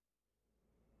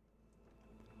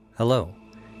Hello,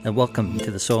 and welcome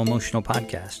to the So Emotional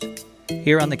podcast.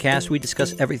 Here on the cast, we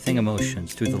discuss everything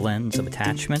emotions through the lens of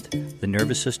attachment, the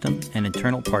nervous system, and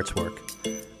internal parts work.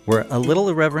 We're a little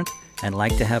irreverent and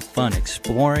like to have fun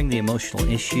exploring the emotional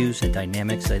issues and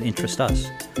dynamics that interest us.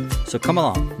 So come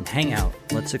along and hang out.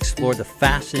 Let's explore the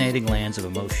fascinating lands of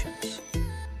emotions.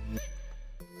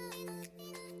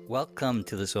 Welcome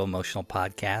to the So Emotional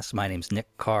podcast. My name's Nick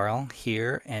Carl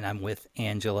here, and I'm with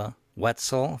Angela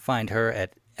Wetzel. Find her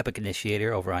at Epic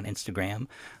Initiator over on Instagram.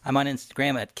 I'm on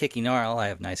Instagram at Kicky Gnarl. I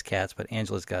have nice cats, but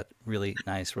Angela's got really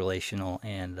nice relational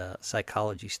and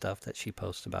psychology stuff that she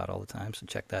posts about all the time, so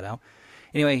check that out.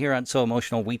 Anyway, here on So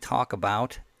Emotional, we talk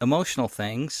about emotional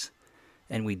things,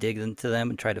 and we dig into them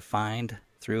and try to find,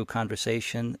 through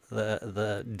conversation,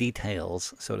 the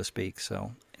details, so to speak.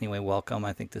 So anyway, welcome.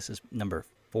 I think this is number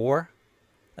 4.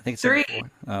 I think it's 3.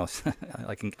 Number 4. Oh,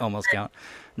 I can almost count.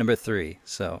 Number 3.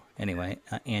 So anyway,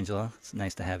 Angela, it's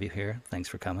nice to have you here. Thanks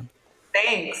for coming.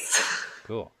 Thanks.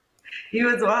 Cool.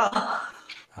 You as well.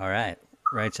 All right.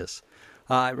 Righteous.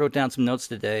 I wrote down some notes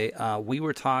today. We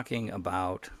were talking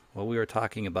about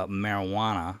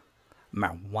marijuana.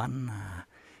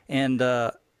 And,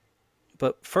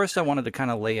 but first I wanted to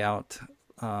kind of lay out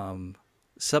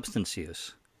substance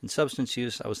use. In substance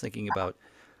use, I was thinking about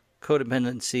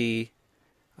codependency.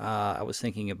 I was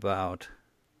thinking about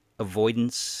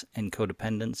avoidance and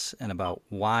codependence, and about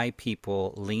why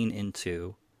people lean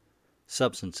into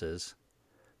substances.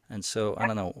 And so I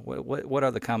don't know what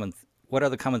are the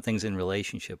common things in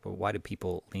relationship, or why do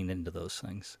people lean into those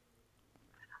things?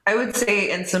 I would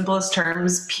say, in simplest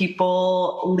terms,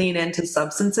 people lean into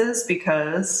substances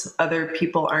because other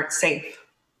people aren't safe,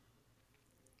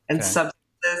 and Okay.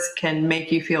 substances can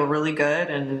make you feel really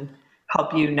good and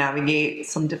help you navigate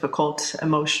some difficult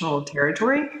emotional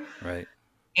territory. Right.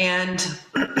 And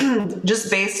just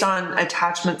based on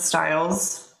attachment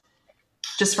styles,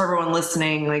 just for everyone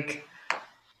listening, like,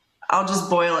 I'll just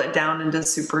boil it down into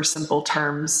super simple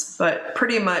terms, but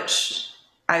pretty much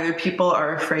either people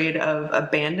are afraid of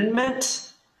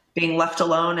abandonment, being left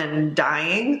alone and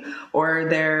dying, or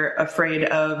they're afraid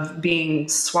of being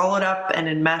swallowed up and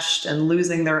enmeshed and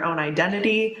losing their own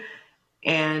identity.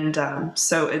 And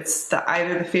so it's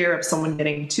either the fear of someone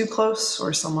getting too close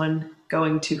or someone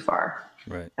going too far.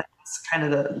 Right. That's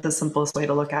kind of the simplest way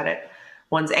to look at it.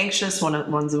 One's anxious,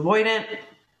 one's avoidant,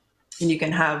 and you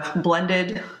can have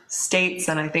blended states.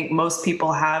 And I think most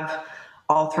people have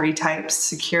all 3 types: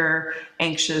 secure,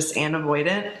 anxious, and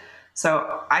avoidant.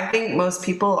 So I think most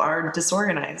people are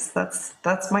disorganized.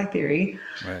 That's my theory.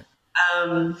 Right.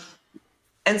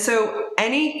 And so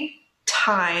any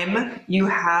time you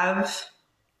have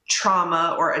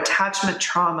trauma or attachment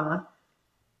trauma,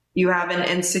 you have an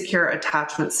insecure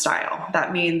attachment style.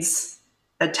 That means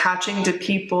attaching to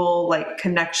people, like,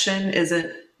 connection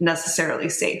isn't necessarily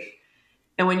safe.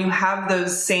 And when you have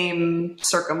those same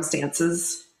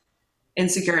circumstances,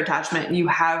 insecure attachment, you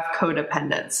have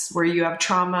codependence. Where you have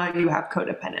trauma, you have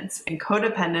codependence. And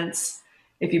codependence,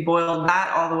 if you boil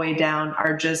that all the way down,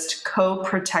 are just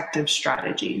co-protective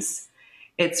strategies.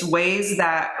 It's ways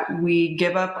that we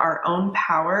give up our own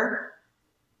power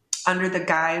under the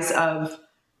guise of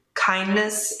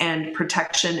kindness and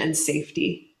protection and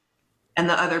safety, and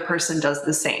the other person does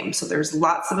the same. So there's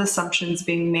lots of assumptions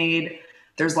being made.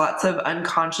 There's lots of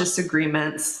unconscious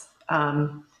agreements,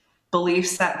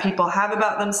 beliefs that people have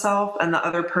about themselves, and the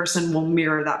other person will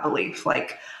mirror that belief.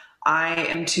 Like, I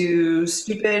am too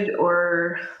stupid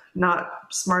or not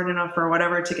smart enough or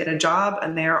whatever to get a job.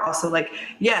 And they are also like,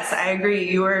 yes, I agree,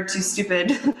 you are too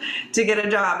stupid to get a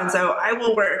job, and so I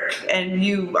will work, and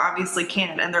you obviously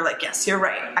can. And they're like, yes, you're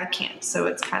right, I can't. So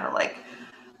it's kind of like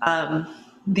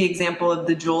the example of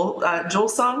the Jewel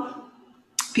song.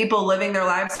 People living their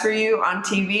lives for you on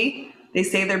TV, they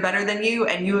say they're better than you,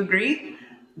 and you agree.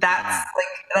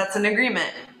 That's an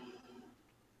agreement.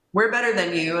 We're better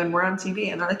than you, and we're on TV.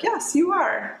 And they're like, yes, you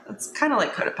are. That's kind of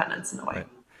like codependence in a way. Right.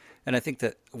 And I think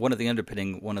that one of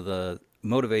the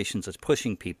motivations that's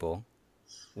pushing people,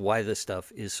 why this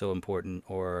stuff is so important,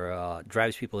 or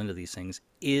drives people into these things,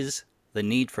 is the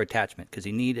need for attachment. Because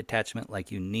you need attachment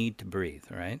like you need to breathe,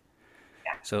 right?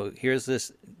 Yeah. So here's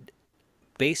this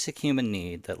basic human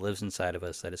need that lives inside of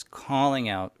us that is calling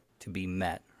out to be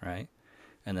met, right?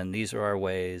 And then these are our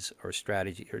ways or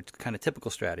strategy, or kind of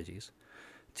typical strategies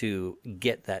to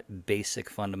get that basic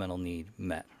fundamental need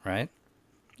met, right?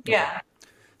 Yeah. Okay.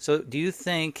 So do you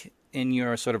think, in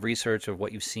your sort of research of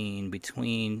what you've seen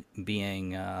between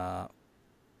being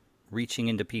reaching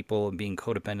into people and being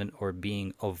codependent or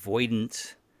being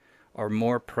avoidant, are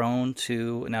more prone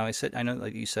to, now I know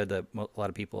like you said that a lot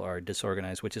of people are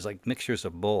disorganized, which is like mixtures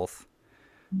of both,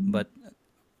 but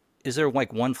is there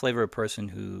like one flavor of person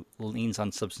who leans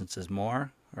on substances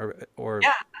more, or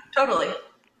Yeah, totally.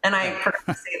 And I yeah, forgot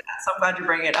to say that, so I'm glad you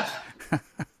bring it up.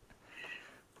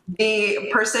 The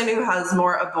person who has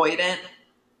more avoidant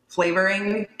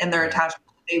flavoring in their right, attachment,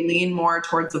 they lean more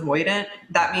towards avoidant.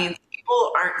 That right, means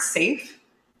people aren't safe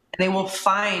and they will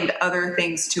find other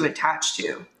things to attach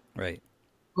to. right,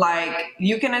 Like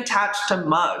you can attach to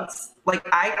mugs. Like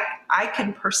I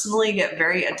can personally get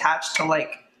very attached to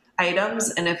like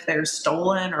items, and if they're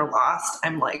stolen or lost,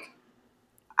 I'm like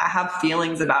I have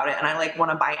feelings about it and I like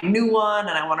want to buy a new one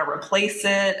and I want to replace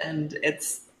it, and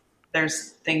there's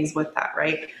things with that,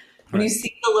 right? When you right.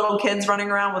 see the little kids running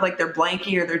around with like their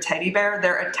blankie or their teddy bear,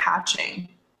 they're attaching.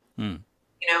 Hmm.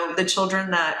 The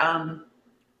children that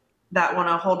want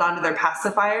to hold on to their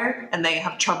pacifier and they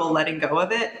have trouble letting go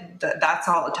of it, that's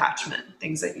all attachment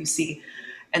things that you see.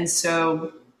 And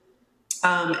so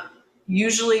um,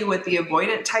 usually with the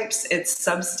avoidant types, it's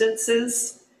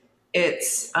substances,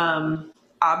 it's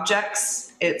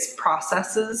objects, it's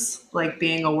processes, like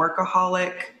being a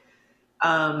workaholic,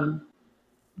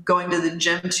 going to the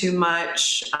gym too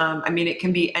much. I mean, it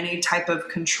can be any type of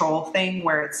control thing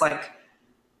where it's like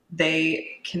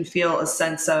they can feel a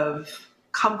sense of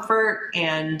comfort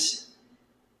and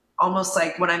almost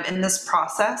like when I'm in this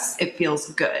process, it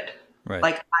feels good. Right.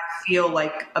 Like I feel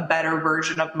like a better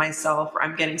version of myself, or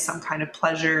I'm getting some kind of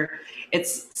pleasure.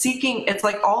 It's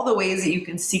like all the ways that you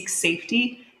can seek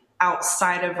safety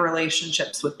outside of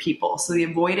relationships with people. So the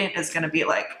avoidant is going to be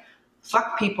like,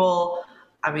 fuck people.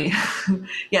 I mean,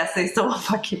 yes, they still will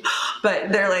fuck you,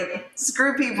 but they're like,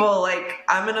 screw people. Like,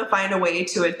 I'm going to find a way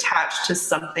to attach to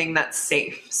something that's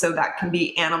safe. So that can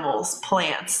be animals,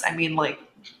 plants. I mean, like,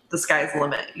 the sky's the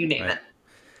limit, you name Right. it.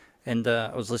 And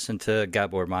I was listening to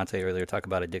Gabor Mate earlier talk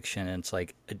about addiction, and it's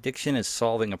like addiction is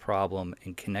solving a problem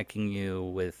and connecting you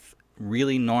with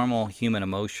really normal human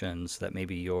emotions that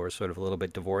maybe you're sort of a little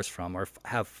bit divorced from or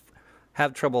have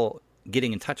trouble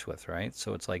getting in touch with, right?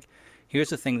 So it's like,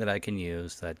 here's a thing that I can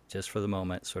use that just for the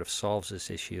moment sort of solves this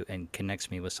issue and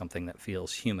connects me with something that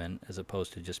feels human as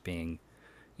opposed to just being,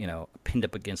 pinned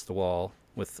up against the wall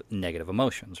with negative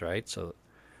emotions, right? So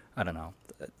I don't know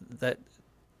that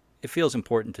it feels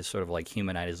important to sort of like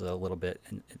humanize it a little bit,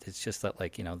 and it's just that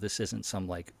like this isn't some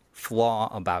like flaw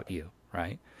about you,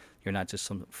 right? You're not just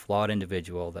some flawed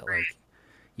individual that like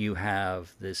you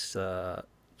have this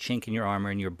chink in your armor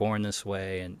and you're born this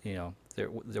way, and there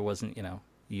wasn't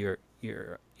you're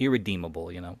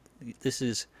irredeemable. This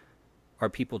is are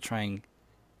people trying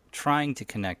to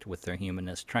connect with their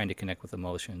humanness, trying to connect with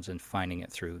emotions, and finding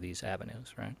it through these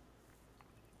avenues, right?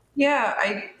 Yeah,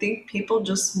 I think people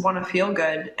just want to feel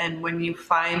good. And when you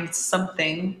find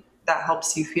something that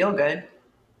helps you feel good,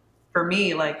 for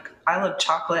me, like I love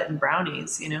chocolate and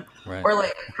brownies, Right. or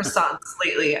like croissants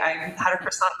lately. I had a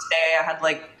croissant today. I had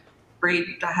like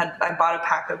I bought a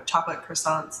pack of chocolate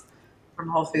croissants from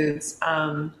Whole Foods.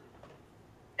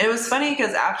 It was funny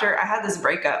because after I had this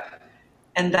breakup,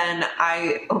 and then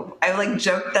I like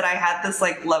joked that I had this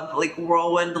like love like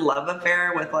whirlwind love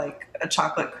affair with like a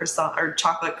chocolate croissant or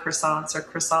chocolate croissants,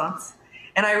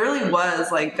 and I really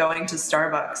was like going to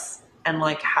Starbucks and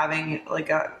like having like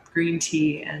a green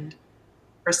tea and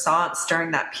croissants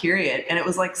during that period, and it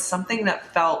was like something that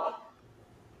felt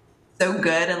so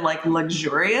good and like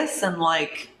luxurious and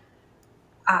like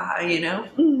you know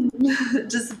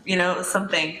just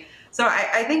something. So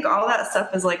I think all that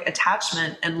stuff is like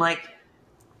attachment, and like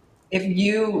if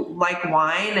you like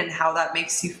wine and how that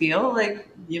makes you feel, like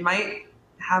you might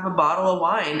have a bottle of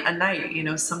wine a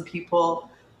night. Some people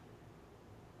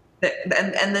that,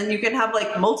 and then you can have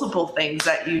like multiple things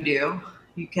that you do.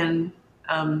 You can,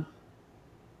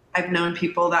 I've known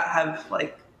people that have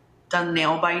like done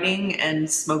nail biting and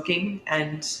smoking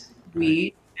and Right.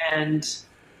 weed and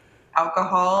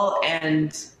alcohol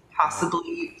and Right.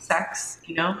 possibly sex,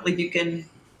 like you can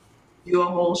do a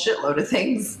whole shitload of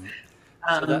things. Mhm.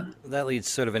 So that Um, that leads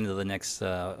sort of into the next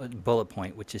bullet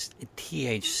point, which is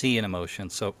THC in emotion.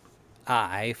 So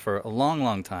I, for a long,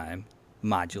 long time,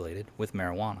 modulated with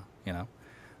marijuana.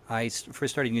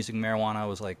 First started using marijuana. I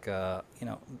was like,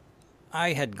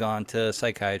 I had gone to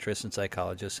psychiatrists and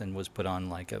psychologists and was put on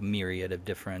like a myriad of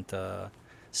different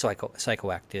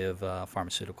psychoactive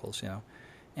pharmaceuticals.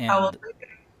 how old And were you?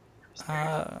 I'm just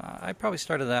curious. I probably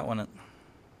started that one.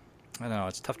 I don't know.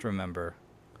 It's tough to remember.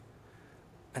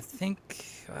 I think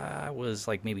I was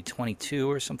like maybe 22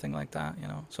 or something like that.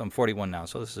 So I'm 41 now,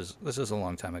 so this is a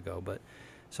long time ago. But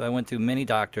so I went through many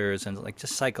doctors and like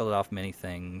just cycled off many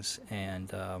things,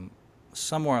 and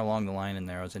somewhere along the line in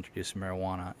there, I was introduced to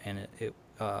marijuana, and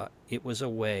it was a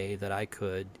way that I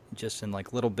could just in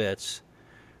like little bits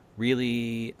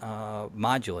really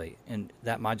modulate. And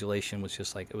that modulation was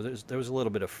just like, there was a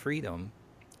little bit of freedom.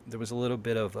 There was a little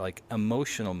bit of like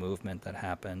emotional movement that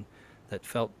happened that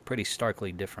felt pretty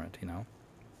starkly different, you know?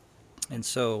 And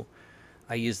so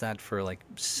I used that for like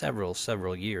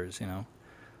several years, you know?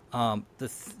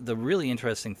 The really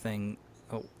interesting thing,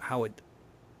 how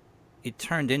it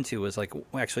turned into was like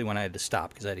actually when I had to stop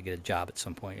because I had to get a job at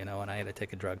some point, you know, and I had to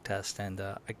take a drug test, and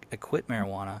I quit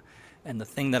marijuana. And the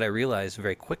thing that I realized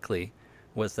very quickly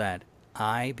was that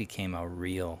I became a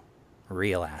real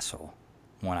asshole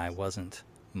when I wasn't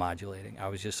modulating.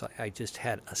 I just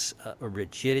had a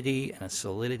rigidity and a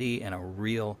solidity and a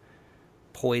real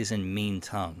poison, mean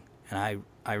tongue. And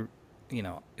you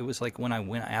know, it was like when I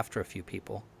went after a few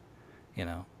people, you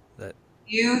know, that.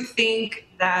 You think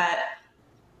that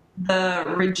the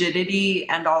rigidity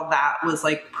and all that was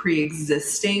like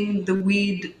pre-existing the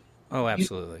weed, Oh,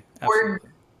 absolutely, or absolutely.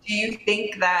 do you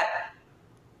think that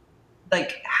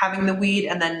like having the weed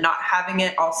and then not having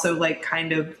it also like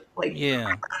kind of like Yeah,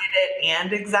 highlighted it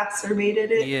and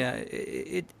exacerbated it? yeah,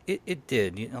 it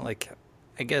did. You know, like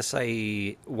I guess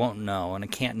I won't know, and I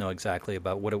can't know exactly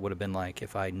about what it would have been like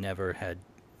if I never had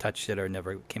touched it or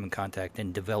never came in contact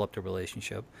and developed a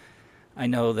relationship. I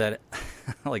know that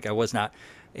like I was not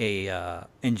a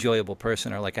enjoyable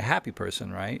person or like a happy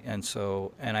person, right? And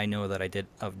so, and I know that I did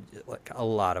like a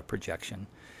lot of projection.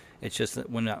 It's just that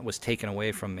when that was taken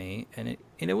away from me, and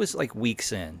it was like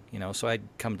weeks in, you know, so I'd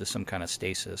come to some kind of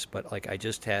stasis. But like I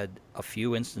just had a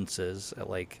few instances, at,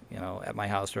 like, you know, at my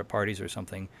house or at parties or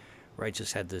something, where I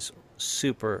just had this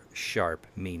super sharp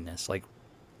meanness, like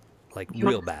You want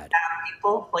real to bad. stab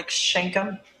people, like shank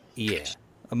them? Yeah,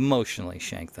 emotionally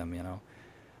shank them, you know.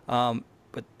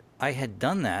 But I had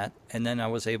done that, and then I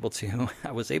was able to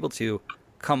I was able to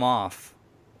come off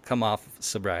come off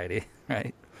sobriety,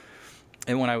 right?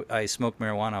 And when I smoked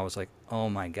marijuana, I was like, oh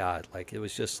my God. Like, it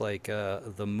was just like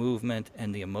the movement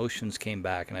and the emotions came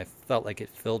back, and I felt like it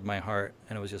filled my heart.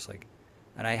 And it was just like,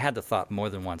 and I had the thought more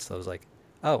than once. I was like,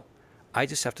 oh, I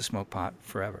just have to smoke pot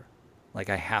forever. Like,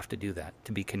 I have to do that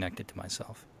to be connected to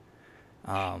myself.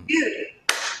 Dude,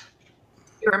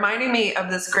 you're reminding me of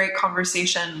this great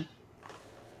conversation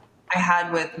I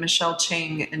had with Michelle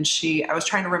Ching, and I was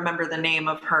trying to remember the name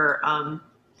of her.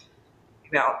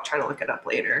 Maybe I'll try to look it up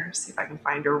later, see if I can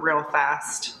find her real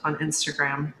fast on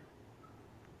Instagram.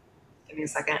 Give me a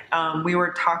second. We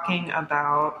were talking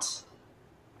about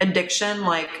addiction,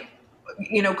 like,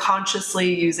 you know,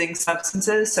 consciously using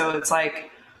substances. So it's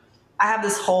like, I have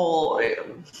this whole, you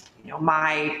know,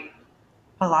 my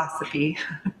philosophy,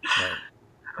 Right.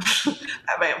 I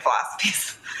have my own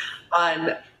philosophies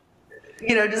on,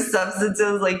 you know, just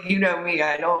substances. Like, you know me,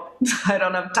 I don't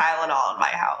have Tylenol in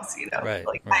my house, you know, Right.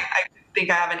 like Right. I think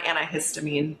I have an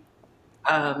antihistamine.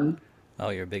 Um, Oh,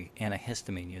 you're a big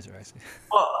antihistamine user, I see.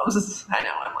 well, I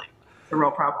know, I'm like, it's a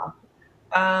real problem.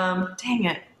 Dang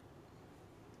it.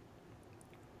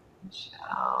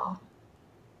 Michelle.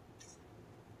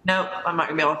 Nope, I'm not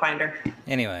gonna be able to find her.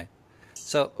 Anyway,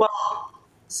 so Well,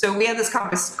 so we had this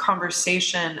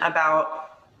conversation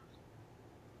about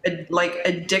like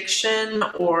addiction,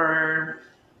 or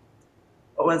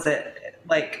what was it?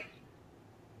 Like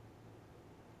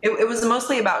it was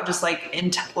mostly about just like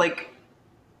like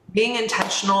being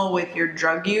intentional with your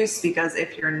drug use, because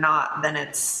if you're not, then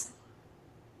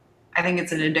I think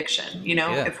it's an addiction. You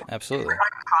know, yeah, if we're absolutely.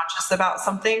 not conscious about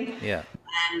something, Yeah.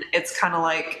 and it's kind of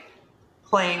like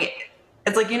playing.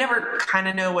 It's like you never kind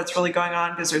of know what's really going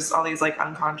on because there's all these like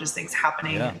unconscious things Yeah.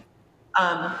 happening.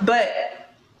 But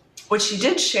what she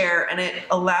did share, and it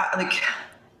allowed, like,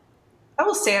 I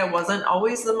will say I wasn't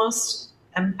always the most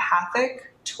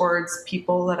empathic towards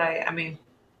people that I mean,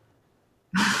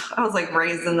 I was like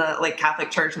raised in the like Catholic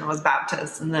church, and I was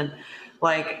Baptist. And then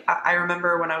like, I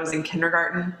remember when I was in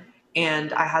kindergarten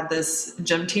and I had this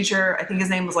gym teacher, I think his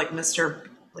name was like Mr.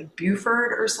 like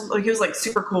Buford or something. Like, he was like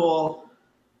super cool.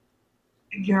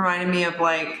 He reminded me of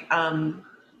like,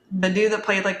 the dude that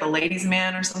played like the ladies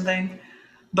man or something.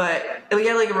 But he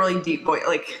had like a really deep voice.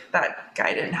 Like, that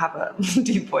guy didn't have a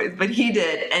deep voice, but he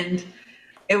did. And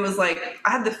it was like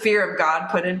I had the fear of God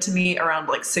put into me around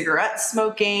like cigarette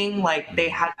smoking. Like, they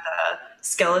had the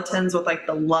skeletons with like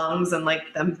the lungs and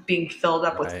like them being filled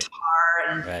up with Right. tar,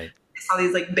 and Right. I saw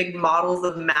these like big models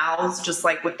of mouths just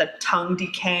like with the tongue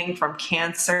decaying from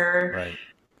cancer. Right.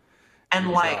 And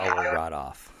Your like, jaw will rot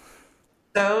off.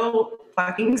 so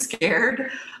fucking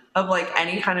scared of like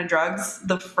any kind of drugs.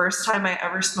 The first time I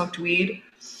ever smoked weed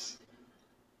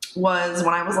was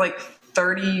when I was like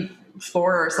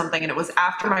 34 or something, and it was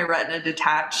after my retina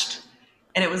detached.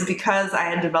 And it was because I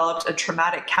had developed a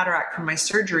traumatic cataract from my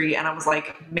surgery. And I was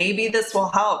like, maybe this will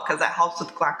help because that helps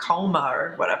with glaucoma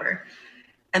or whatever.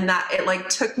 And that it like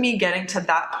took me getting to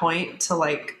that point to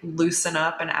like loosen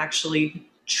up and actually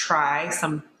try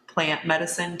some plant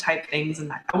medicine type things.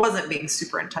 And I wasn't being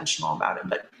super intentional about it,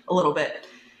 but a little bit.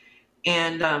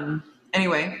 And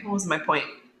anyway, what was my point?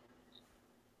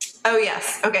 Oh,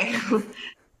 yes. Okay.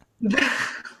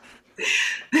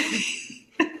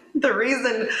 The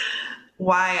reason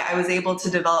why I was able to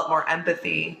develop more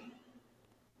empathy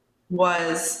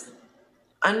was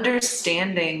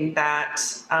understanding that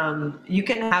you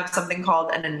can have something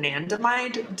called an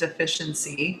anandamide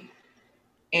deficiency,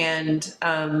 and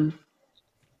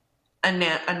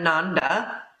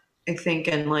ananda, I think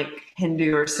in like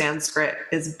Hindu or Sanskrit,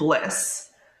 is bliss.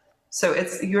 So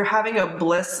it's you're having a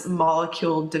bliss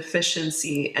molecule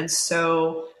deficiency, and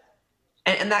so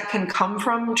and that can come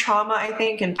from trauma, I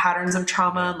think, and patterns of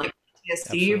trauma and like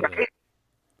PTSD, Absolutely. right?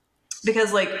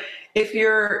 Because like if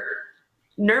your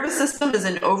nervous system is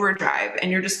in overdrive and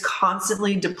you're just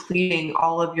constantly depleting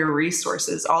all of your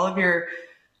resources, all of your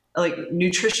like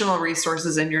nutritional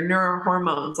resources and your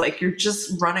neurohormones, like you're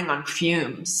just running on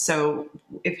fumes. So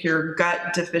if you're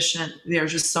gut deficient,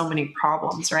 there's just so many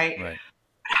problems, right? Right.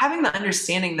 Having the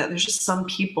understanding that there's just some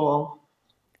people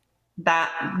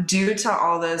that due to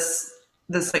all this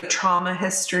like trauma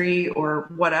history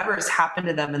or whatever has happened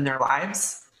to them in their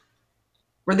lives,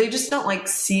 where they just don't like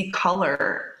see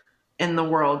color in the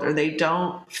world or they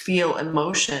don't feel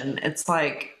emotion. It's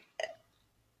like,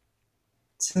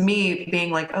 to me,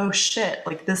 being like, oh shit,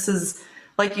 like this is,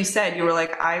 like you said, you were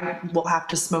like, I will have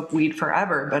to smoke weed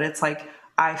forever, but it's like,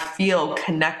 I feel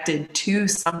connected to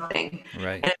something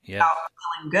Right. and it's Yeah. about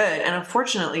feeling good. And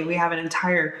unfortunately, we have an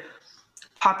entire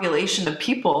population of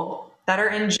people that are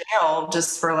in jail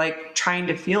just for like trying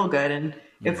to feel good. And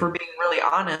if we're being really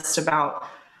honest about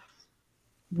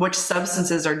which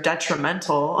substances are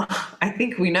detrimental, I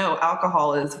think we know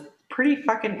alcohol is pretty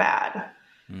fucking bad.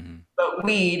 Mm-hmm. But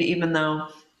weed, even though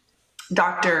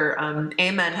Dr.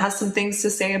 Amen has some things to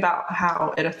say about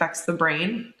how it affects the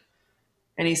brain,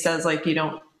 and he says like you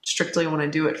don't strictly want to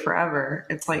do it forever.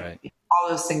 It's like Right. all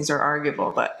those things are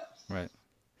arguable, but Right.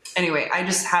 anyway, I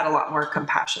just had a lot more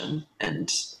compassion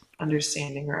and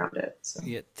understanding around it. So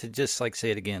Yeah, to just like say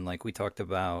it again, like we talked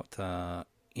about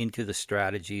into the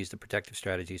strategies, the protective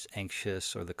strategies,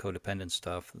 anxious or the codependent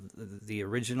stuff, the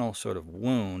original sort of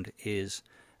wound is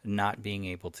not being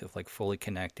able to like fully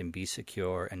connect and be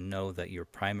secure and know that your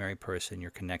primary person,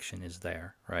 your connection is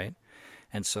there, right?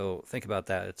 And so think about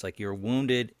that. It's like you're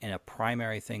wounded in a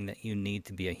primary thing that you need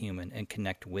to be a human and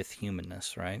connect with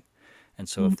humanness, right? And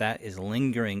so if that is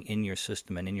lingering in your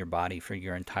system and in your body for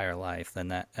your entire life, then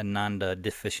that ananda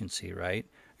deficiency, right?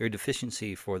 Your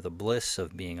deficiency for the bliss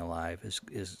of being alive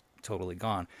is totally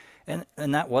gone. And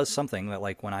that was something that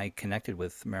like when I connected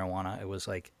with marijuana, it was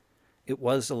like it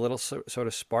was a little sort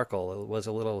of sparkle. It was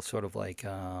a little sort of like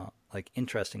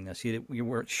interestingness. You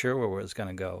weren't sure where it was going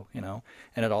to go, you know.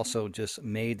 And it also just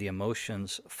made the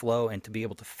emotions flow and to be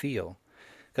able to feel.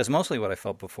 Because mostly what I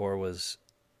felt before was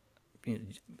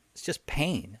it's just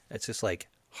pain. It's just like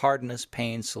hardness,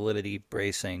 pain, solidity,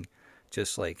 bracing,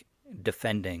 just like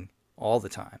defending all the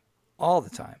time, all the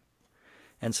time.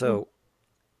 And so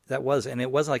that was, and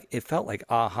it was like, it felt like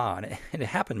aha. And it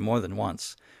happened more than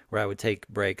once where I would take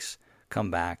breaks,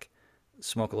 come back,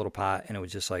 smoke a little pot, and it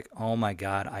was just like, oh my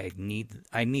God, I need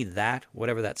that,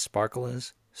 whatever that sparkle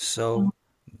is, so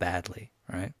badly,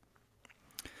 right?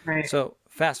 right. So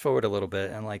fast forward a little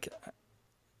bit, and like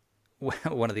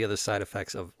one of the other side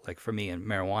effects of like for me in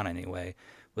marijuana anyway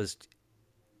was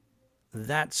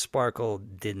that sparkle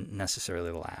didn't necessarily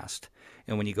last.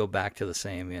 And when you go back to the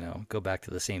same, go back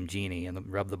to the same genie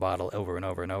and rub the bottle over and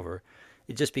over and over,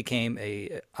 it just became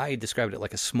I described it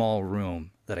like a small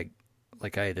room that I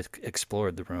had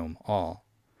explored the room all,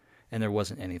 and there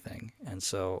wasn't anything. And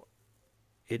so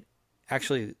it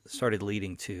actually started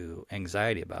leading to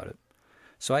anxiety about it.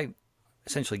 So I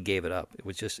essentially gave it up.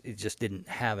 It just didn't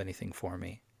have anything for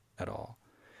me at all.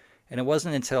 And it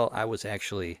wasn't until I was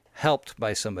actually helped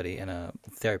by somebody in a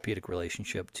therapeutic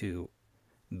relationship to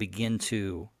begin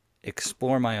to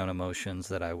explore my own emotions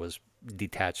that I was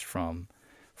detached from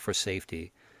for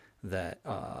safety that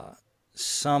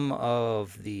some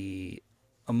of the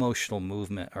emotional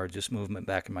movement or just movement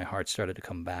back in my heart started to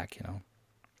come back.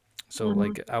 So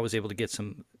like I was able to get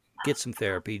some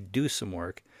therapy, do some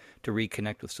work to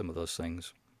reconnect with some of those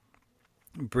things,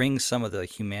 bring some of the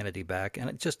humanity back, and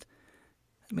it just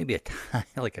maybe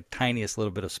like a tiniest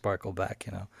little bit of sparkle back.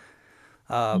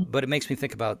 But it makes me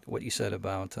think about what you said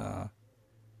about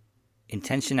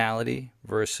intentionality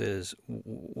versus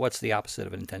what's the opposite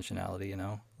of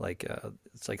intentionality, like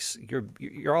it's like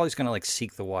you're always going to like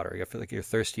seek the water. You feel like you're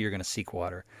thirsty, you're going to seek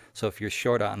water. So if you're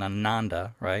short on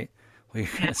ananda, right, well,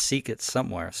 you're going to seek it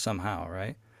somewhere, somehow,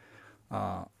 right?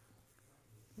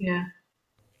 Yeah.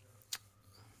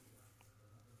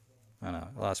 I don't know,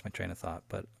 I lost my train of thought,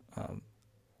 but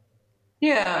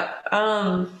Yeah.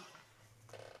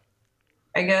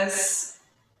 I guess.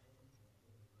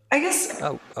 I guess.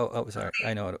 oh, sorry,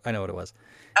 I know what it was.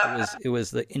 It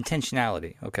was the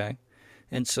intentionality, okay,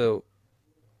 and so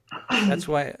that's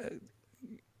why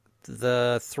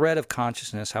the thread of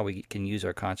consciousness, how we can use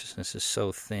our consciousness, is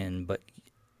so thin. But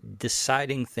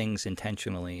deciding things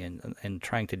intentionally and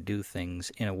trying to do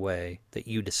things in a way that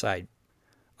you decide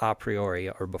a priori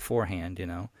or beforehand,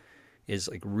 is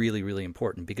like really, really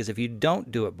important. Because if you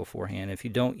don't do it beforehand, if you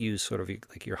don't use sort of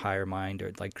like your higher mind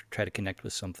or like try to connect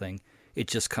with something, it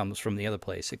just comes from the other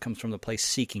place. It comes from the place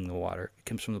seeking the water. It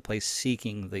comes from the place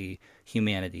seeking the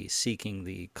humanity, seeking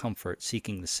the comfort,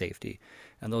 seeking the safety.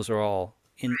 And those are all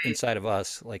inside of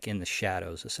us, like in the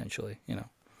shadows, essentially.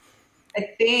 I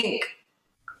think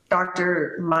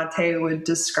Dr. Mate would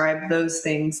describe those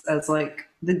things as like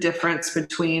the difference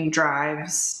between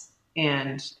drives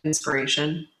and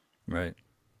inspiration. Right.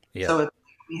 Yeah. So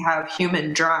we have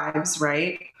human drives,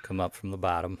 right? Come up from the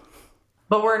bottom.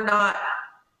 But we're not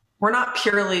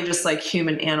purely just like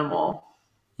human animal.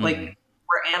 Like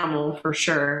we're animal for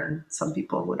sure. And some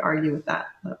people would argue with that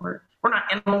we're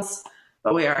not animals,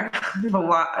 but we are. We have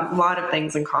a lot of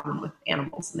things in common with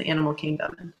animals in the animal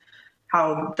kingdom and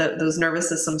how those nervous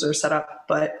systems are set up.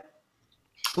 But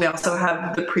we also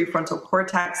have the prefrontal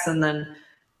cortex and then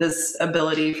this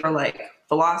ability for like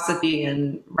philosophy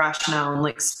and rationale and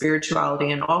like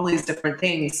spirituality and all these different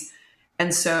things.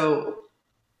 And so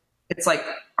it's like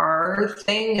our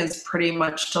thing is pretty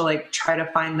much to like try to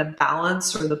find the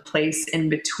balance or the place in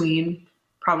between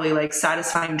probably like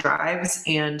satisfying drives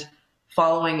and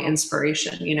following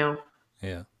inspiration,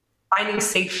 Yeah. finding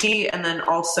safety and then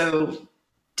also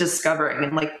discovering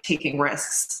and like taking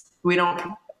risks.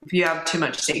 If you have too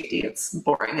much safety, it's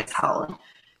boring as hell. And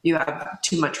you have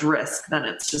too much risk, then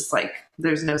it's just like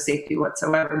there's no safety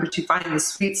whatsoever. But you find the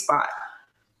sweet spot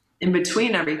in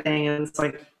between everything, and it's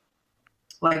like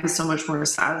life is so much more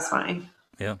satisfying.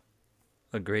 Yeah.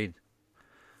 Agreed.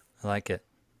 I like it.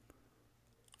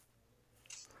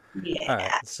 Yeah. All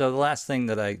right. So the last thing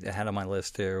that I had on my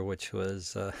list here, which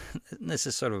was, this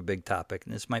is sort of a big topic,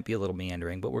 and this might be a little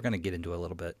meandering, but we're going to get into it a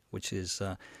little bit, which is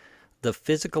the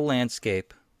physical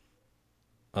landscape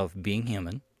of being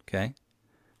human, okay?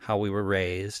 How we were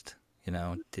raised,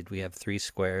 did we have 3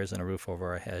 squares and a roof over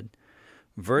our head,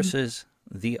 versus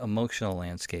the emotional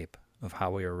landscape of how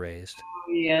we were raised.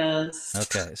 Yes.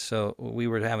 Okay, so we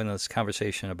were having this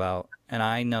conversation about, and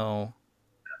I know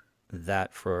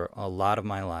that for a lot of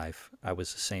my life, I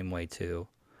was the same way too.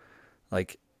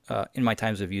 Like in my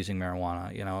times of using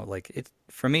marijuana, like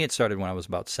for me, it started when I was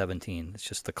about 17. It's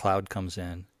just the cloud comes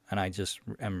in, and I just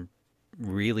am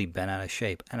really bent out of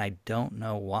shape, and I don't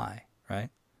know why, right?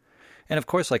 And of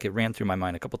course, like it ran through my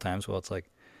mind a couple times. Well, it's like,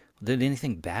 did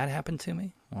anything bad happen to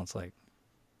me? Well, it's like,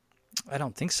 I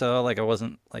don't think so. Like I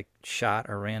wasn't like shot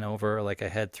or ran over. Like I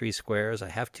had 3 squares. I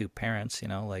have 2 parents.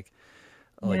 Like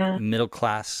Yeah. middle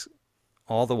class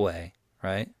all the way,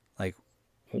 right? Like,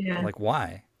 Yeah. like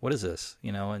why? What is this?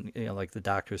 And like the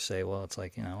doctors say, well, it's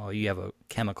like oh, you have a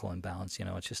chemical imbalance.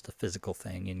 It's just a physical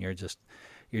thing, and you're just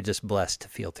blessed to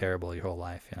feel terrible your whole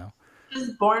life.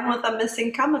 Just born with a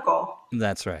missing chemical.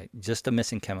 That's right. Just a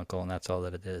missing chemical, and that's all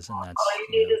that it is. And that's All you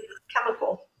need is this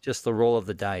chemical. just the roll of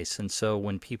the dice. And so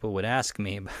when people would ask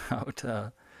me about,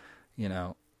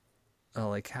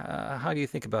 like, how do you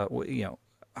think about,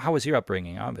 how was your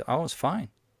upbringing? I was fine.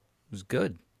 It was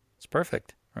good. It's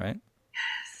perfect, right?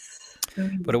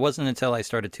 But it wasn't until I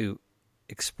started to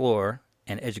explore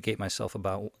and educate myself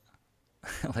about,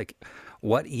 like,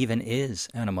 what even is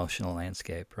an emotional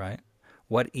landscape, right?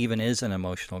 What even is an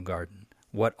emotional garden?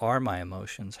 What are my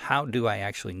emotions? How do I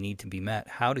actually need to be met?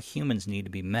 How do humans need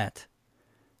to be met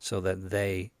so that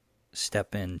they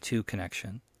step into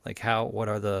connection? Like what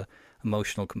are the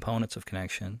emotional components of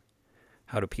connection?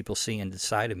 How do people see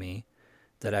inside of me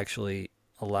that actually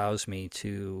allows me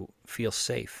to feel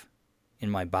safe in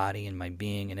my body, in my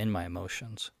being, and in my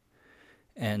emotions?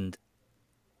 And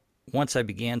once I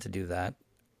began to do that,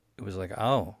 it was like,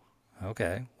 oh,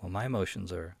 okay, well, my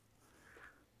emotions are,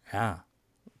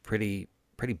 pretty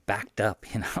backed up,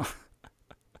 And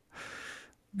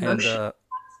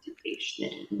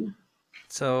Constipation.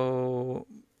 so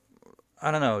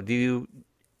I don't know. Do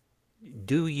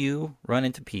you run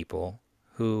into people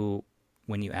who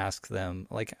when you ask them,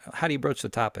 like, how do you broach the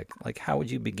topic? Like, how would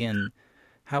you begin?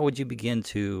 How would you begin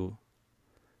to,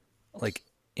 like,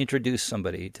 introduce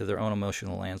somebody to their own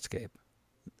emotional landscape?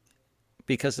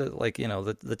 Because, like,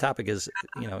 the topic is,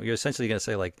 you're essentially going to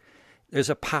say, like, there's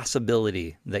a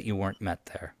possibility that you weren't met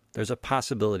there. There's a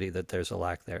possibility that there's a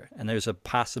lack there. And there's a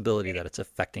possibility that it's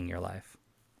affecting your life.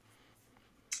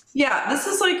 Yeah, this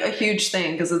is like a huge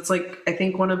thing because it's like, I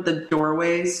think one of the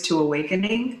doorways to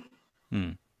awakening.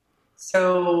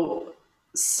 So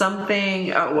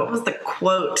what was the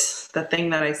quote, the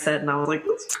thing that I said? And I was like,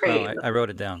 that's great. Oh, I wrote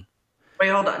it down. Wait,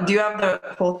 hold on. Do you have the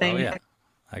whole thing? Oh, yeah.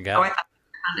 I got it. I thought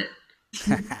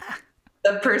I found it.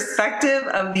 The perspective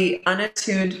of the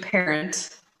unattuned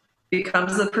parent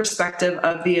becomes the perspective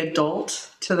of the adult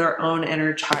to their own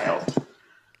inner child.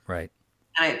 Right.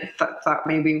 And I thought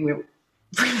maybe we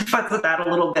fuss with that a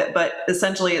little bit, but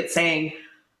essentially it's saying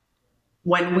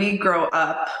when we grow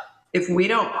up, if we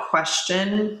don't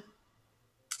question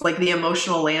like the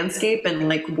emotional landscape and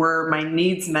like were my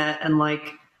needs met and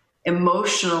like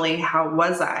emotionally how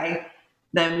was I,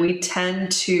 then we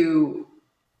tend to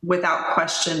without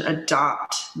question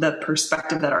adopt the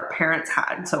perspective that our parents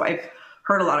had. So I've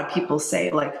heard a lot of people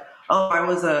say like, oh, I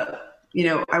was a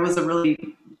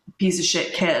really piece of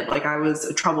shit kid. Like I was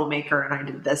a troublemaker and I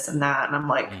did this and that. And I'm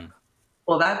like,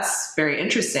 well, that's very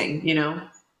interesting,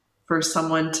 for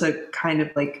someone to kind of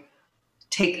like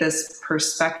take this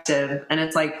perspective. And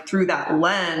it's like through that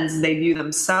lens, they view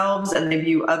themselves and they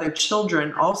view other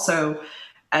children also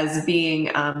as being,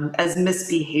 as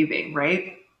misbehaving.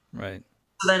 Right. Right.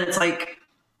 So then it's like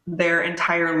their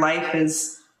entire life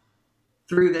is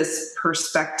through this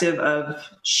perspective of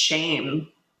shame,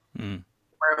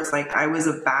 where it was like, I was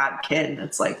a bad kid. And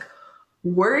it's like,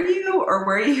 were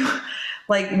you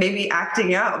like maybe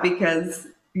acting out because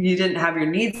you didn't have your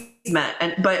needs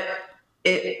met? But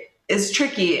it is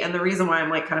tricky. And the reason why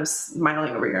I'm like kind of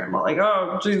smiling over here, I'm all like,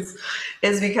 oh, geez,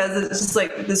 is because it's just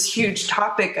like this huge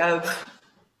topic of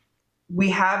we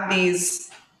have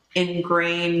these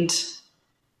ingrained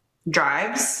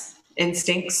drives,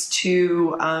 instincts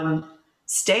to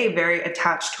stay very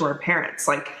attached to our parents.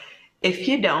 Like if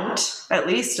you don't, at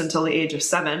least until the age of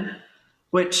 7,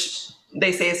 which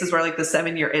they say this is where like the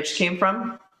 7-year itch came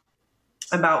from,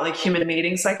 about like human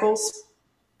mating cycles,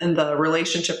 and the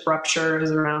relationship rupture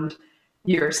is around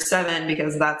year 7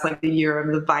 because that's like the year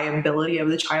of the viability of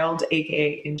the child,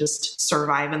 aka can just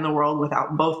survive in the world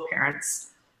without both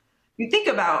parents. You think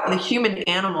about the human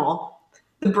animal,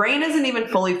 the brain isn't even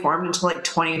fully formed until like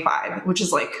 25, which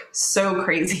is like so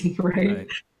crazy, right?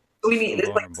 We need there's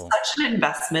like such an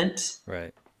investment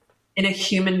in a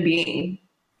human being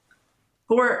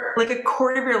for like a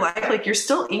quarter of your life. Like you're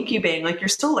still incubating, like you're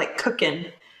still like cooking.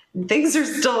 Things are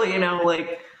still,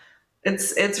 like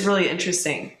it's really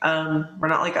interesting. We're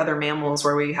not like other mammals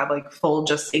where we have like full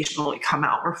gestational, we come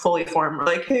out, we're fully formed. We're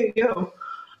like, hey, yo.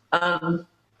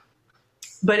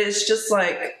 But it's just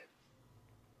like,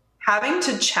 having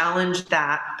to challenge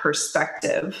that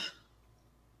perspective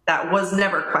that was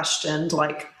never questioned,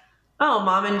 like, oh,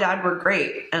 mom and dad were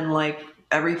great and like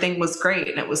everything was great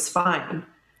and it was fine.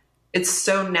 It's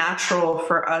so natural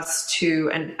for us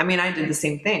to, and I mean, I did the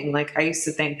same thing. Like I used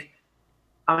to think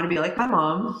I'm going to be like my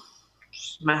mom.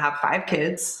 I'm going to have 5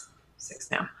 kids, 6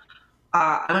 now.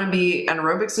 I'm going to be an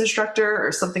aerobics instructor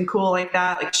or something cool like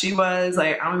that. Like she was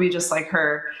like, I'm going to be just like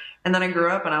her. And then I grew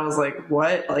up and I was like,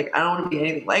 what? Like, I don't want to be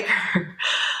anything like her.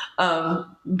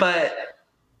 But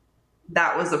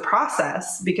that was a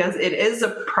process because it is a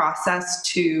process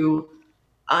to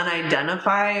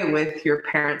unidentify with your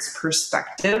parents'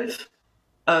 perspective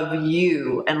of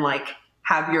you and like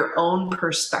have your own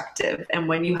perspective. And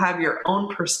when you have your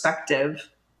own perspective,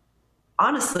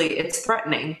 honestly, it's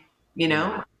threatening,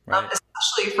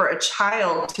 especially for a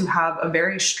child to have a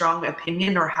very strong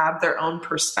opinion or have their own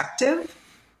perspective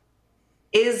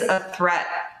is a threat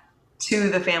to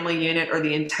the family unit or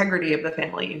the integrity of the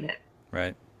family unit.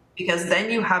 Right. Because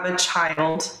then you have a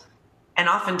child, and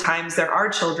oftentimes there are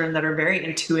children that are very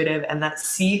intuitive and that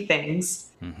see things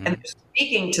and they're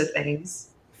speaking to things,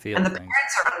 and the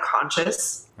parents are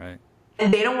unconscious, right?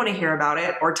 And they don't want to hear about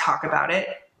it or talk about it.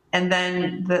 And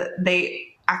then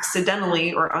they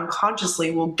accidentally or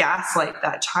unconsciously will gaslight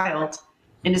that child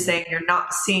into saying you're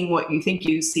not seeing what you think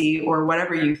you see, or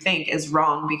whatever you think is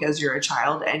wrong because you're a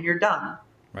child and you're dumb.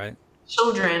 Right.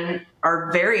 Children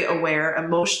are very aware,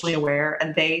 emotionally aware,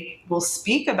 and they will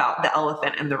speak about the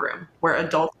elephant in the room, where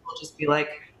adults will just be like,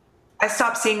 I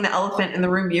stopped seeing the elephant in the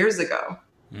room years ago.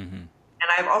 And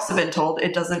I've also been told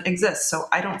it doesn't exist, so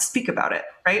I don't speak about it.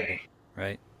 Right.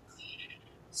 Right.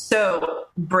 So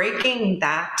breaking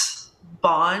that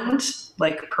bond,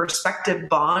 like perspective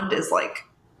bond, is like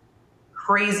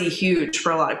crazy huge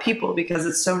for a lot of people because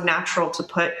it's so natural to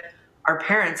put our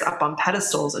parents up on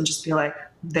pedestals and just be like,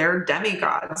 they're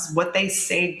demigods. What they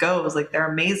say goes. Like,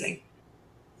 they're amazing.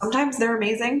 Sometimes they're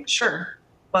amazing, sure.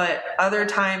 But other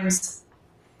times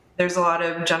there's a lot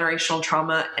of generational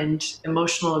trauma and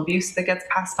emotional abuse that gets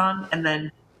passed on. And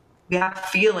then we have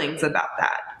feelings about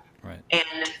that. Right.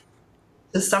 And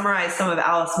to summarize some of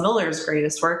Alice Miller's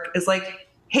greatest work is like,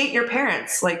 hate your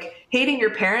parents. Like, hating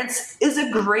your parents is a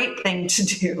great thing to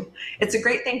do. It's a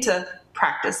great thing to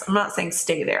practice. I'm not saying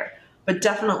stay there, but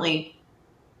definitely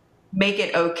make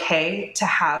it okay to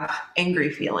have angry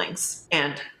feelings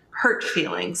and hurt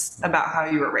feelings about how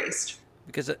you were raised.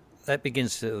 Because that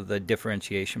begins to the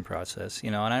differentiation process,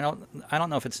 and I don't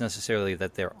know if it's necessarily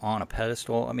that they're on a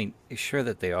pedestal. I mean, sure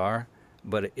that they are,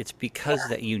 but it's because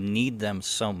that you need them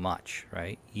so much,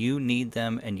 right? You need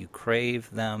them and you crave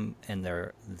them and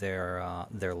their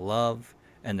love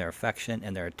and their affection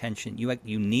and their attention.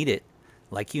 You need it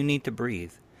like you need to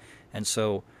breathe. And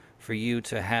so for you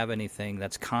to have anything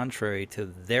that's contrary to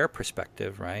their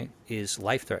perspective, right, is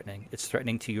life-threatening. It's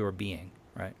threatening to your being,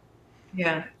 right?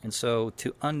 Yeah. And so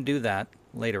to undo that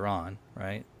later on,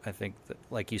 right, I think that,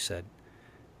 like you said,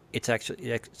 it's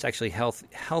actually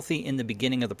healthy in the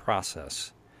beginning of the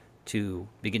process to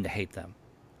begin to hate them,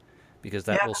 because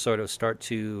that will sort of start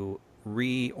to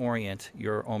reorient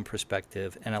your own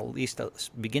perspective and at least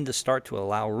begin to start to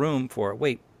allow room for,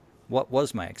 wait, what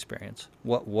was my experience?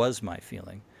 What was my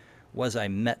feeling? Was I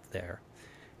met there?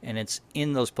 And it's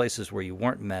in those places where you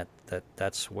weren't met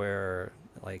that's where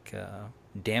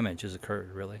damage has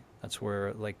occurred, really. That's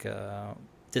where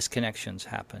disconnections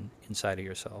happen inside of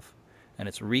yourself. And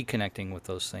it's reconnecting with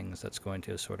those things that's going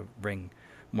to sort of bring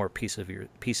more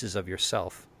pieces of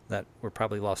yourself that were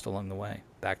probably lost along the way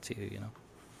back to you,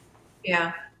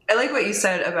 Yeah. I like what you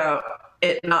said about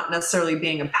it not necessarily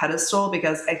being a pedestal,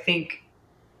 because I think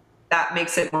that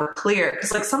makes it more clear.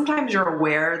 Because sometimes you're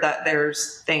aware that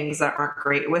there's things that aren't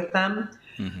great with them,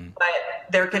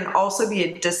 but there can also be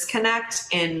a disconnect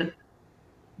in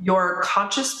your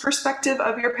conscious perspective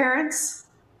of your parents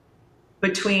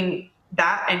between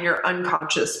that and your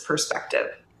unconscious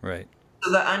perspective. Right.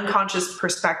 So the unconscious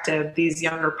perspective, these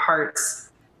younger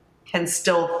parts can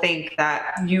still think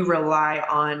that you rely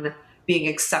on being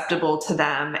acceptable to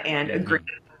them and agreeing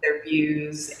with their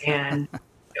views and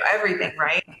everything,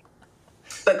 right?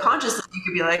 But consciously, you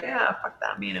could be like, yeah, fuck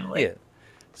them,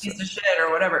 piece of shit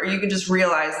or whatever. Or you can just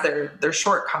realize their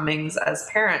shortcomings as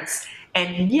parents.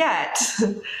 And yet,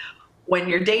 when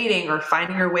you're dating or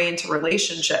finding your way into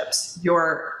relationships,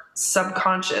 your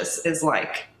subconscious is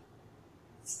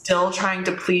still trying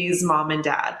to please mom and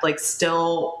dad,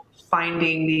 still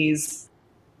finding these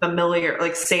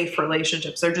familiar, safe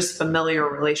relationships. They're just familiar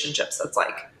relationships. That's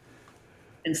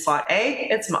in slot A,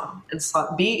 it's mom. In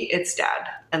slot B, it's dad.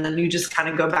 And then you just kind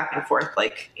of go back and forth,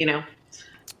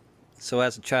 So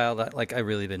as a child, I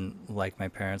really didn't like my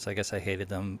parents. I guess I hated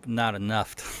them, not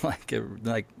enough to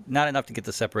not enough to get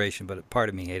the separation, but part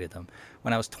of me hated them.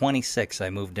 When I was 26, I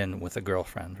moved in with a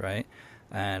girlfriend, right?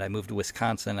 And I moved to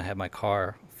Wisconsin. I had my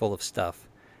car full of stuff,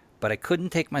 but I couldn't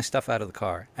take my stuff out of the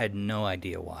car. I had no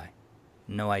idea why.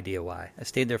 No idea why. I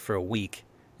stayed there for a week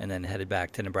and then headed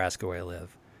back to Nebraska where I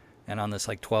live. And on this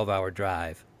 12-hour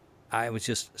drive, I was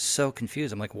just so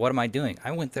confused. I'm like, what am I doing?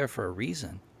 I went there for a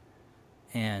reason.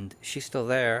 And she's still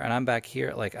there, and I'm back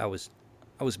here. I was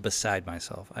beside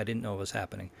myself. I didn't know what was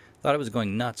happening. Thought I was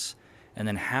going nuts. And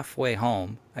then halfway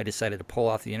home, I decided to pull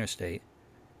off the interstate.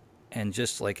 And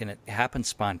and it happened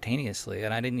spontaneously.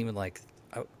 And I didn't even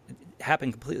it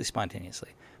happened completely spontaneously.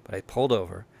 But I pulled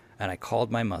over, and I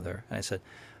called my mother, and I said,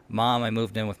 Mom, I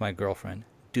moved in with my girlfriend.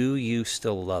 Do you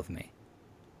still love me?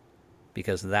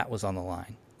 Because that was on the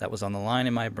line. That was on the line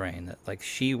in my brain, that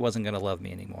she wasn't going to love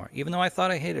me anymore. Even though I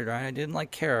thought I hated her, I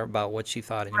didn't care about what she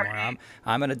thought anymore.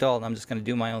 I'm an adult, and I'm just going to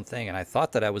do my own thing. And I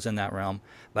thought that I was in that realm,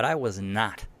 but I was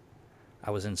not.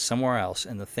 I was in somewhere else,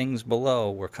 and the things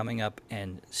below were coming up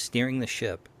and steering the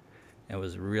ship. It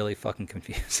was really fucking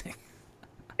confusing.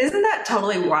 Isn't that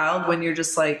totally wild when you're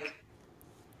just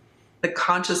the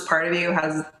conscious part of you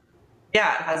has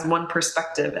one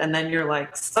perspective, and then you're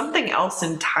something else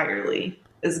entirely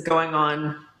is going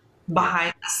on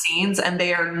behind the scenes, and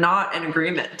they are not in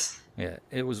agreement. Yeah,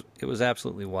 it was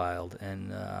absolutely wild,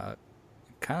 and it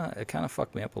kind of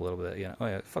fucked me up a little bit.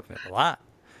 It fucked me up a lot,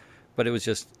 but it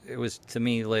was to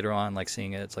me later on,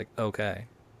 seeing it, it's okay,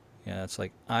 it's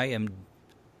I am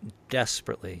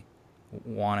desperately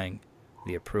wanting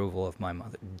the approval of my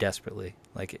mother, desperately.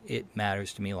 It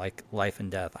matters to me like life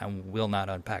and death. I will not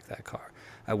unpack that car.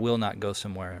 I will not go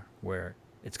somewhere where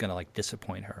it's going to like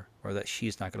disappoint her, or that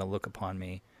she's not going to look upon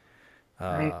me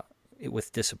Right.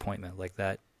 with disappointment like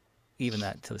that. Even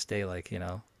that to this day, like,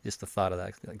 just the thought of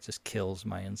that like just kills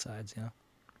my insides,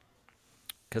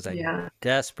 because I Yeah.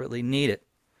 desperately need it.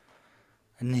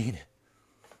 I need it.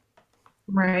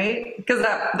 Right. Because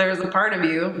there's a part of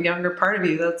you, a younger part of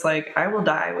you, that's like, I will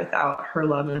die without her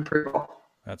love and approval.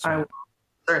 That's I right. will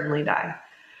certainly die.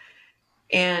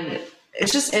 And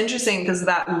it's just interesting because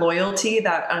that loyalty,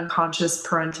 that unconscious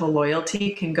parental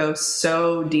loyalty, can go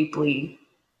so deeply.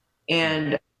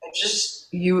 And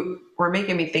you were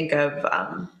making me think of,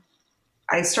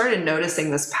 I started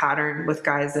noticing this pattern with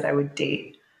guys that I would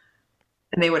date.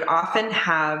 And they would often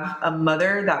have a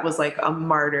mother that was like a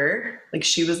martyr, like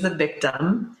she was the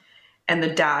victim, and the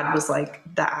dad was like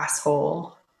the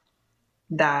asshole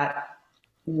that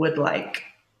would like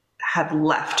have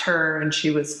left her and she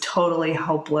was totally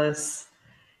helpless.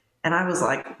 And I was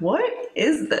like, what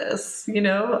is this?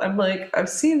 I'm like, I've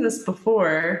seen this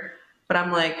before, but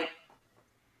I'm like,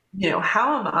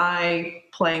 how am I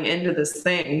playing into this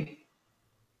thing?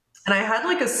 And I had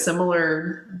like a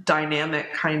similar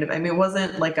dynamic kind of, I mean, it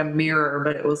wasn't like a mirror,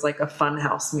 but it was like a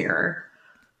funhouse mirror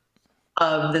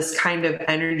of this kind of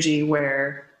energy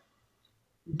where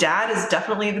dad is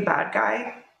definitely the bad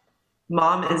guy.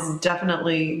 Mom is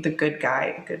definitely the good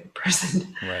guy, good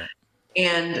person. Right.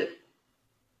 And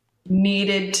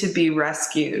needed to be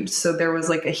rescued. So there was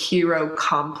like a hero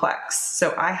complex.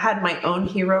 So I had my own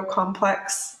hero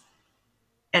complex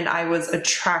and I was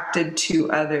attracted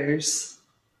to others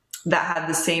that had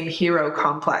the same hero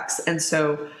complex. And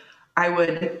so I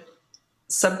would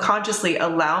subconsciously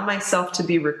allow myself to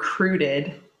be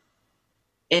recruited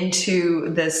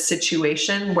into this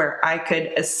situation where I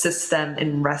could assist them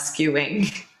in rescuing,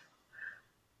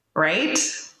 right?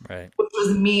 Right. Which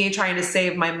was me trying to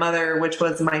save my mother, which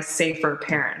was my safer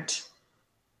parent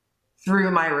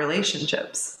through my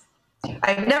relationships.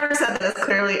 I've never said that as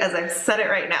clearly as I've said it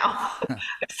right now. I've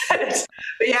said it.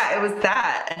 But yeah, it was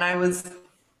that. And I was,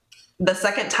 the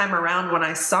second time around when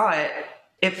I saw it,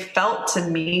 it felt to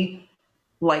me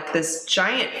like this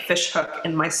giant fish hook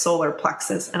in my solar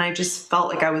plexus. And I just felt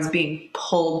like I was being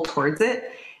pulled towards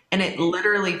it. And it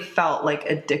literally felt like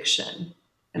addiction.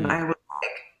 And I was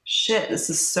like, shit, this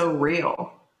is so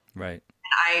real. Right.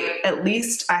 At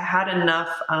least I had enough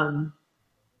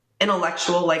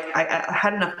intellectual, like I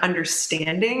had enough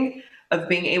understanding of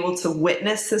being able to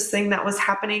witness this thing that was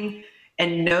happening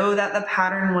and know that the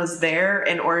pattern was there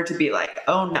in order to be like,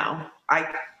 oh no,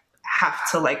 I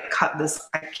have to like cut this.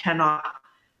 I cannot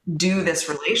do this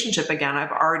relationship again.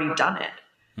 I've already done it.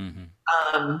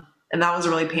 And that was a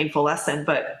really painful lesson.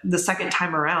 But the second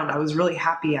time around, I was really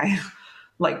happy I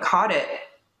like caught it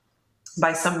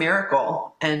by some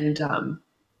miracle. And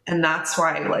that's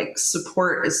why like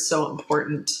support is so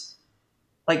important.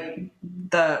 Like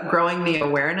the growing the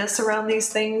awareness around these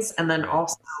things. And then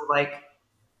also like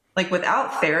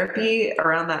without therapy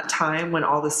around that time when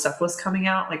all this stuff was coming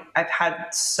out, like I've had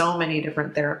so many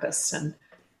different therapists and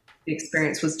the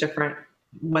experience was different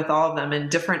with all of them and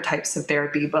different types of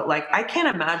therapy. But like, I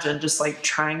can't imagine just like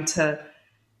trying to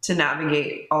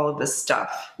navigate all of this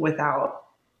stuff without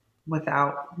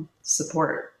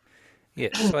support. Yeah.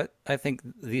 So I think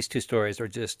these two stories are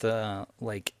just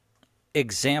like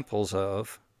examples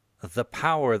of the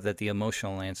power that the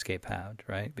emotional landscape had,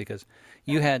 right? Because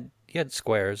you had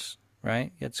squares,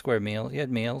 right? You had square meals. You had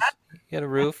meals. You had a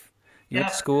roof. You went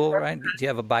to school, right? Did you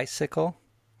have a bicycle,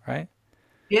 right?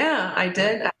 Yeah, I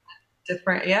did.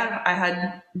 I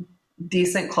had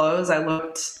decent clothes. I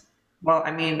looked, well,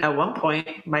 I mean, at one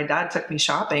point, my dad took me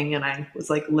shopping and I was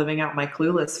like living out my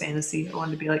Clueless fantasy. I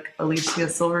wanted to be like Alicia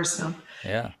Silverstone.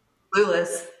 Yeah.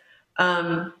 Clueless.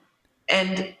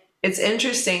 And it's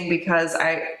interesting because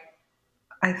I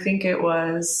think it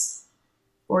was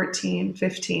 14,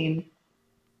 15.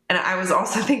 And I was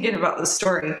also thinking about the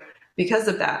story because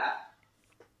of that.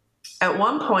 At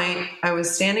one point, I was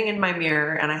standing in my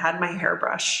mirror and I had my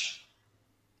hairbrush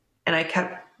and I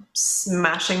kept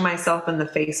smashing myself in the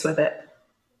face with it,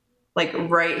 like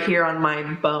right here on my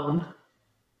bone.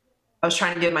 I was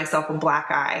trying to give myself a black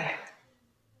eye.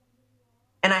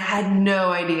 And I had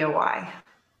no idea why.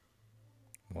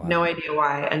 Wow. No idea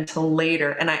why until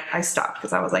later. And I stopped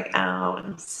because I was like, ow,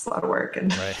 and it's a lot of work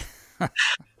and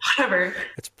whatever.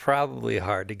 It's probably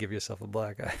hard to give yourself a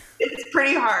black eye. It's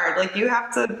pretty hard. Like you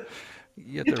have to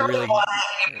really want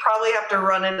it. You probably have to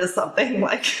run into something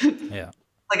like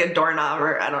like a doorknob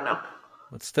or I don't know.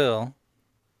 But still,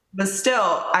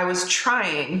 I was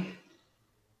trying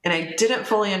and I didn't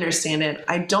fully understand it.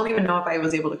 I don't even know if I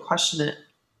was able to question it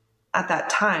at that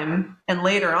time. And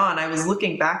later on, I was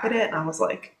looking back at it and I was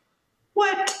like,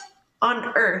 what?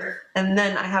 on earth? And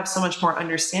then I have so much more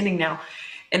understanding now.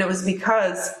 And it was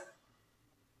because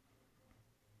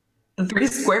 3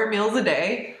 square meals a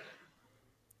day,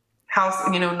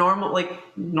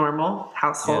 normal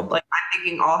household. Yeah. Like, I'm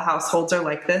thinking all households are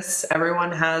like this.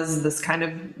 Everyone has this kind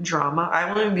of drama.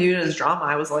 I wouldn't view it as drama.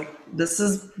 I was like,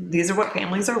 these are what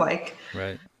families are like.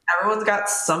 Right. Everyone's got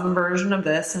some version of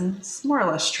this, and it's more or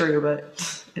less true, but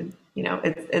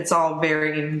it's all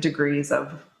varying degrees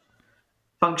of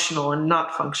functional and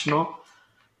not functional.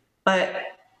 But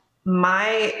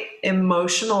my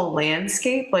emotional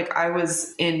landscape, like, I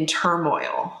was in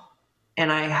turmoil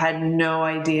and I had no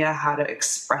idea how to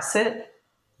express it,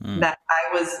 that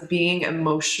I was being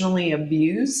emotionally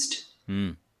abused,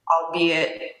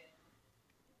 albeit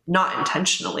not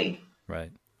intentionally,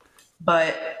 Right.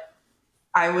 but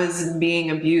I was being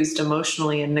abused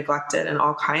emotionally and neglected and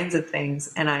all kinds of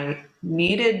things. And I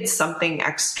needed something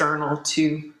external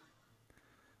to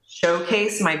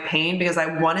showcase my pain because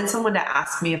I wanted someone to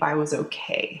ask me if I was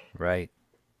okay. Right.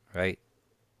 Right.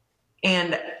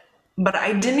 But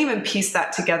I didn't even piece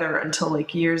that together until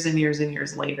like years and years and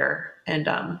years later. And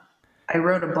I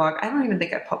wrote a blog. I don't even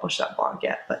think I published that blog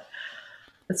yet, but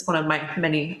it's one of my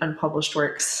many unpublished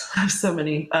works. I have so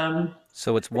many.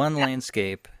 So it's one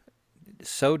landscape,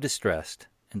 so distressed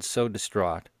and so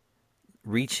distraught,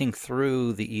 reaching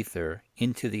through the ether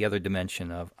into the other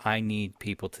dimension of, I need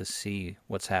people to see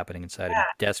what's happening inside of me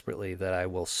desperately, that I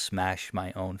will smash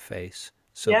my own face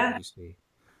so that you see.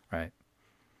 Right.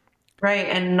 Right.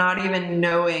 And not even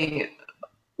knowing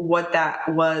what that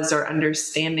was or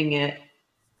understanding it.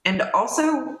 And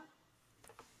also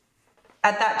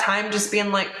at that time, just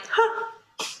being like,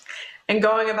 huh, and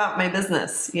going about my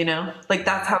business, like,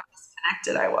 that's how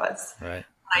disconnected I was. Right.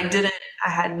 I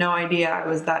had no idea I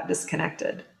was that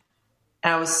disconnected.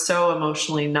 And I was so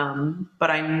emotionally numb, but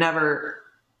I don't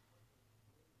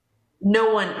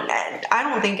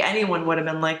think anyone would have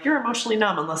been like, you're emotionally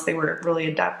numb, unless they were really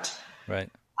adept. Right.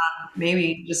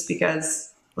 Maybe just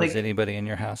because, like, was anybody in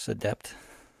your house adept?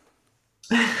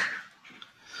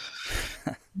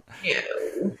 Yeah.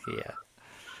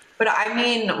 But I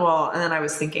mean, well, and then I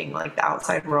was thinking like the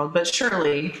outside world, but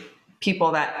surely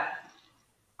people that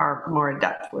are more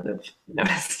adept would have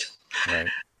noticed. Right.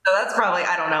 So that's probably,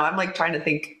 I don't know. I'm like trying to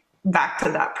think back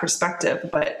to that perspective,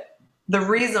 but the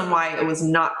reason why it was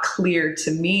not clear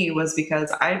to me was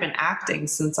because I had been acting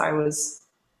since I was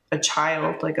a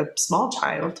child, like a small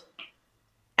child.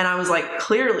 And I was like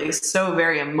clearly so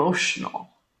very emotional,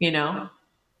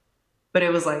 but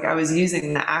it was like I was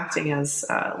using the acting as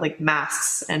like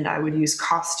masks, and I would use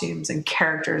costumes and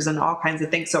characters and all kinds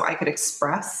of things so I could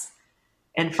express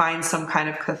and find some kind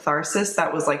of catharsis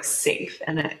that was like safe,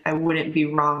 and I wouldn't be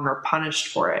wrong or punished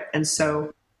for it. And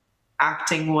so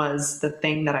acting was the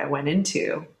thing that I went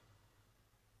into,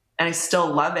 and I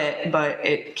still love it, but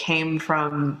it came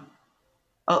from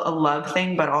a love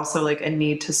thing, but also like a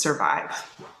need to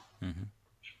survive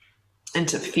and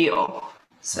to feel.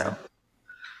 So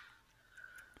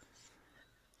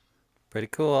pretty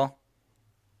cool.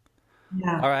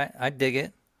 yeah. All right. I dig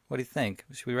it. What do you think?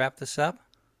 Should we wrap this up?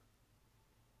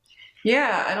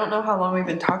 Yeah, I don't know how long we've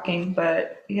been talking,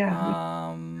 but yeah.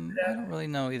 I don't really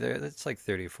know either. It's like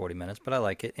 30 or 40 minutes, but I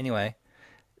like it. Anyway,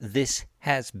 this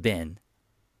has been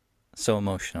So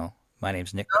Emotional. My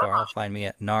name's Nick Carl. Find me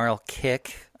at Gnarl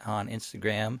Kick on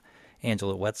Instagram.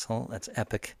 Angela Wetzel, that's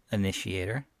Epic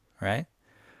Initiator, right?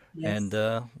 Yes. And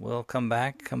we'll come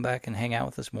back and hang out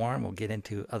with us more, and we'll get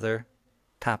into other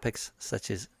topics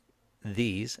such as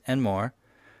these and more.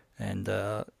 And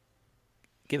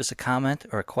give us a comment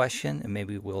or a question, and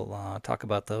maybe we'll talk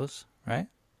about those, right?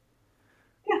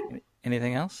 Yeah.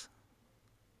 Anything else?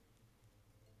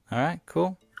 All right,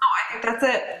 cool. Oh, I think that's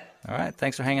it. All right,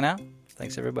 thanks for hanging out.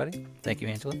 Thanks, everybody. Thank you,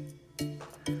 Angela.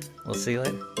 We'll see you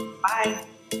later. Bye.